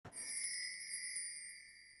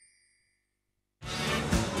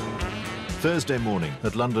Thursday morning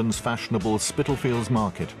at London's fashionable Spitalfields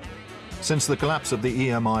market. Since the collapse of the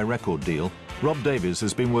EMI record deal, Rob Davies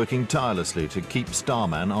has been working tirelessly to keep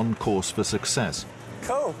Starman on course for success.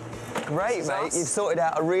 Cool. Great, mate. You've sorted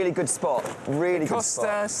out a really good spot. Really good spot.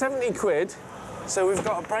 It cost 70 quid, so we've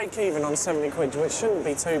got a break even on 70 quid, which shouldn't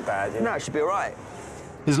be too bad. You know? No, it should be all right.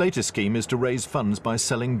 His latest scheme is to raise funds by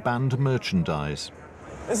selling banned merchandise.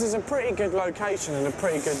 This is a pretty good location and a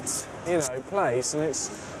pretty good, you know, place, and it's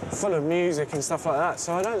full of music and stuff like that,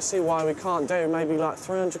 so I don't see why we can't do maybe like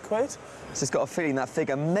 300 quid. Just got a feeling that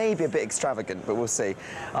figure may be a bit extravagant, but we'll see.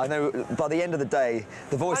 I know by the end of the day,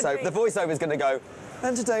 the voiceover is going to go,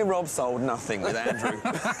 and today Rob sold nothing with Andrew.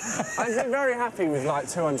 I'd be very happy with like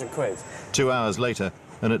 200 quid. 2 hours later,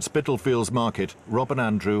 and at Spitalfields market, Rob and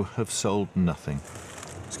Andrew have sold nothing.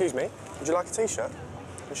 Excuse me, would you like a T-shirt?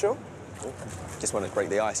 You sure? Just want to break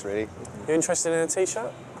the ice, really. You interested in a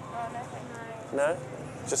T-shirt? No?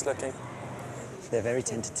 Just looking. They're very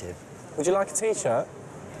tentative. Would you like a T-shirt?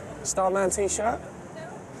 Starman T-shirt?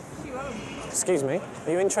 Excuse me,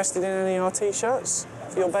 are you interested in any of our T-shirts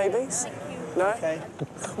for your babies? No? Okay.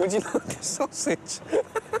 Would you like a sausage?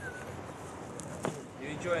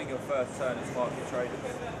 You're enjoying your first turn as market trader?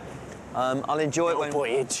 I'll enjoy it when...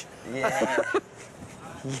 Voyage. Yeah.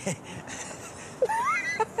 Yeah.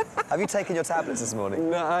 Have you taken your tablets this morning?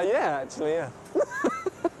 No, yeah, actually, yeah.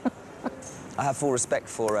 I have full respect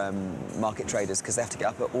for market traders because they have to get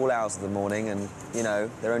up at all hours of the morning and, you know,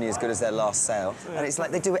 they're only as good as their last sale. Yeah. And it's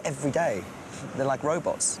like they do it every day. They're like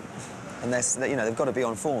robots. And they're, you know, they've got to be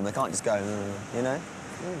on form. They can't just go, you know?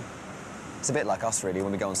 It's a bit like us, really,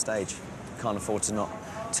 when we go on stage. Can't afford to not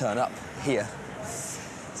turn up here.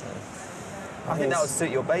 So, I think that would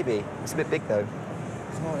suit your baby. It's a bit big, though.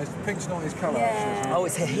 Pink's not his colour, yeah. actually. Oh,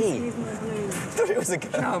 it's a he. I thought it was a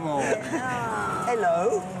girl. Come on.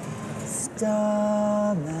 Hello.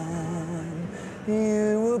 Starman,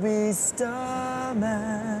 you will be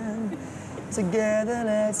Starman. Together,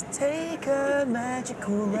 let's take a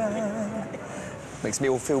magical ride. Makes me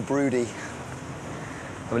all feel broody.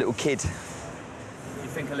 I'm a little kid. You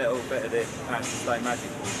think a little bit of it actually stay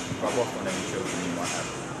magical, rub off on any children you might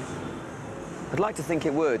have? I'd like to think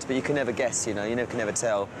it would, but you can never guess, you know, you can never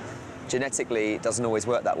tell. Genetically, it doesn't always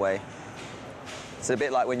work that way. It's a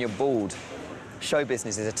bit like when you're bald. Show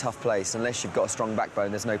business is a tough place. Unless you've got a strong backbone,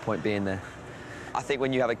 there's no point being there. I think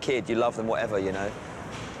when you have a kid, you love them whatever, you know.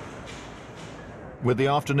 With the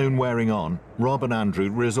afternoon wearing on, Rob and Andrew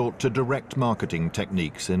resort to direct marketing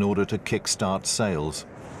techniques in order to kickstart sales.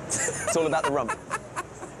 It's all about the rump.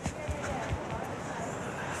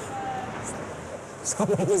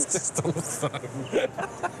 Someone was just on the phone.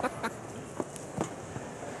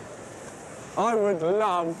 I would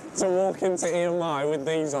love to walk into EMI with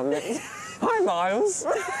these on me. Hi, Miles.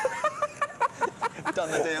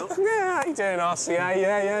 Done the deal? Yeah, how you doing, RCA?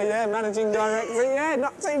 Yeah. Managing director, yeah,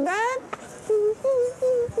 not too bad.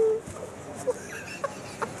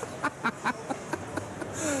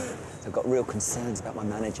 I've got real concerns about my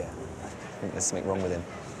manager. I think there's something wrong with him.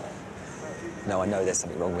 No, I know there's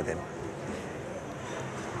something wrong with him.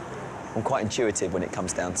 I'm quite intuitive when it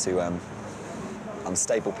comes down to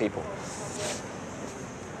unstable people.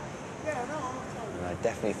 And I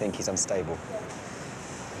definitely think he's unstable.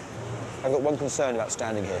 I've got one concern about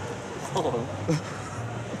standing here. I don't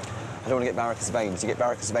want to get varicose veins. You get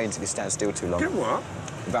varicose veins if you stand still too long. Get what?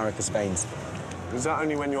 Varicose veins. Is that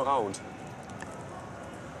only when you're old?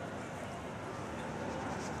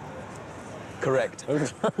 Correct. I'm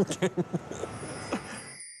joking.